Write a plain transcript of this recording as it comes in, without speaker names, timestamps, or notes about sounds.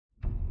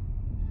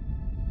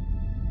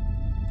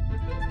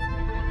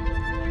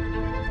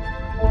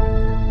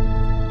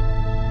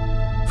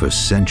For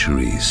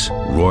centuries,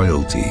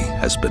 royalty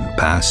has been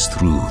passed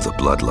through the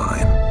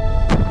bloodline.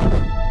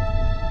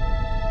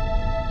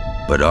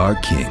 But our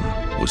king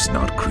was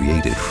not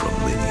created from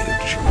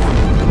lineage.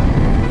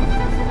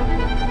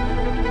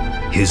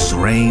 His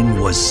reign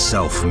was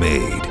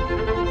self-made,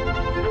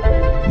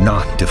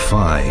 not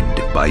defined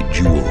by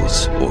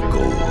jewels or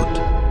gold,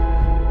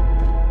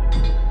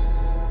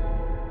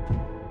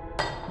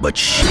 but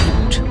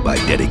shaped by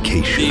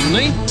dedication.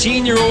 The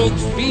 19-year-old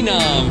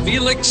phenom,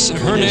 Félix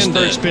Hernández. His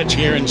first pitch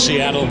here in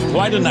Seattle.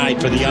 Quite a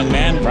night for the young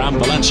man from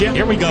Valencia.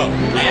 Here we go.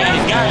 And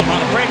he got him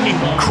on a breaking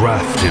ball.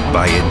 Crafted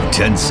by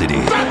intensity.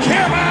 Back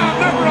him out,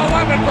 number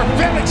 11 for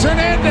Félix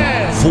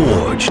Hernández.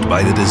 Forged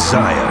by the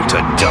desire to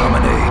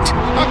dominate.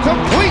 A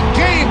complete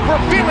game for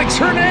Félix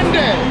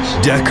Hernández.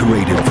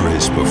 Decorated for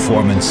his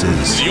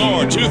performances.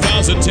 Your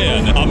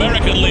 2010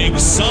 American League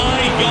Cy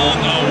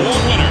Young Award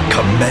winner.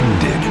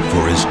 Commended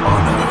for his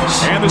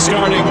honors. And the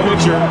starting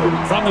pitcher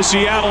from the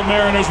Seattle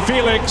Mariners,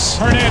 Félix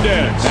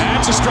Hernández.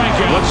 That's a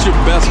strikeout. What's your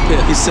best pitch?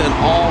 He sent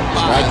all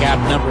five.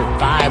 Strikeout number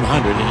 500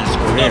 in his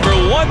career. Number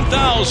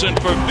 1,000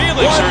 for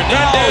Félix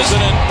Hernández.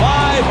 2,000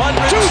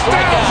 2,500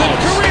 strikeouts.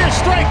 career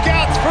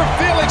strikeouts for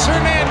Félix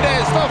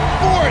Hernández, the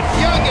fourth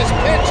youngest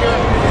pitcher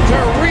to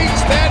reach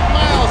that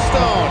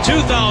milestone.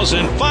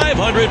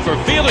 2,500 for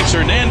Félix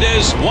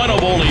Hernández, one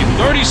of only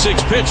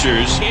 36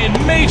 pitchers in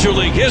Major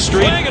League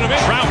history.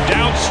 Trout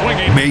down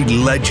swinging. Made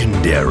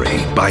legendary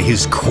by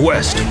his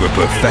quest for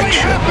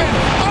perfection. A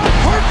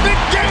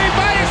perfect game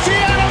by a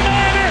Seattle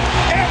Mariner.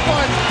 It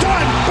was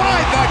done by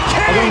the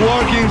king. I've been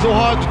working so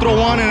hard to throw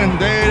one in, and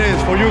there it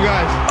is for you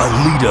guys. A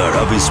leader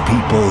of his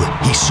people,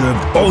 he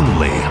served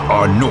only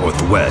our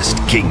Northwest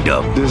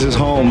Kingdom. This is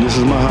home. This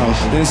is my house.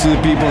 Thanks to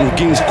the people in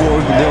Kings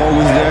Court. They're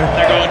always there.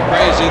 They're going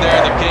crazy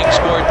there, the Kings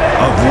Court.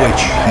 Of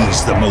which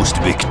he's the most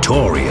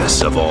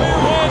victorious of all.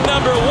 And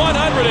number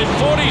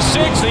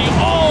 146, the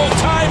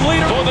all-time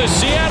leader for the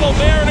Seattle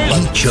Mariners.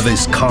 Each of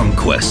his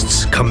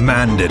conquests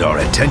commanded our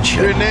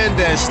attention.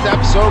 Hernández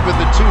steps over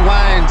the two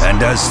lines.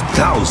 And as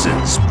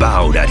thousands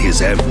bowed at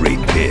his every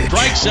pitch,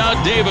 Strikes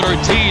out David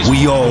Ortiz.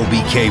 we all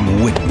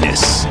became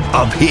witness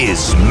of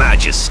his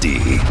majesty.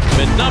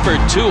 With number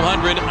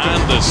 200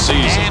 on the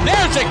season. And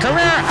there's a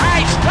career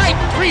high strike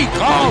 3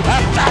 call. A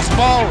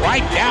fastball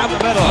right down the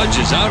middle.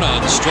 Punches out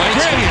on strikes.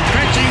 Brilliant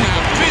pitching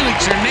of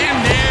Félix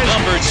Hernández.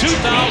 Number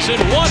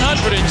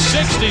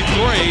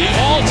 2,163,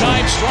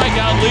 all-time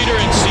strikeout leader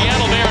in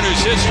Seattle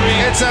Mariners history.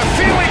 It's a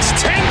Félix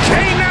 10K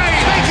night.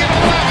 Make it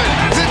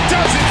 11 as it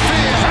doesn't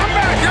feel. Come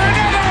back here,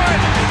 another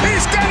one.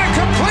 He's got a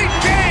complete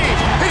game.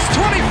 His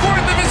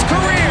 24th of his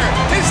career.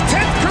 His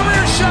 10th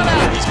career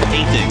shutout. He's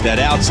painting that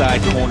outside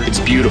corner. It's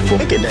beautiful.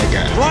 Look at that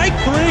guy. Strike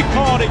 3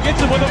 called. He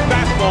gets it with a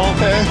fastball.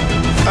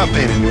 I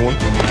paid a new one.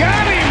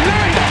 Got him,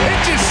 nice.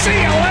 And just see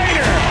you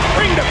later.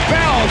 Ring the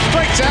bell.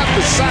 Strikes out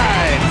the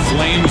side.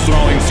 Flame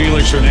throwing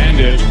Félix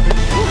Hernández.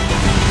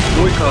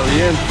 Muy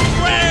bien.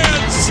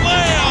 Grand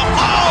slam!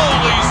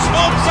 Holy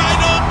smokes, I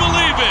don't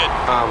believe it!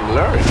 I'm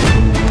learning.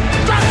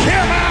 Struck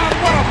him out.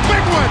 What a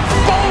big one.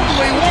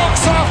 Boldly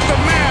walks off the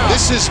mound.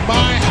 This is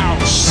my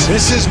house.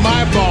 This is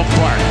my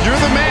ballpark. You're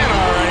the man,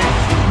 all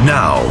right.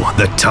 Now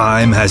the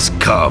time has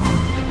come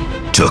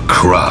to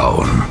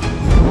crown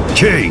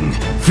King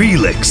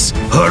Félix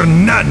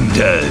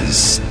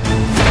Hernández.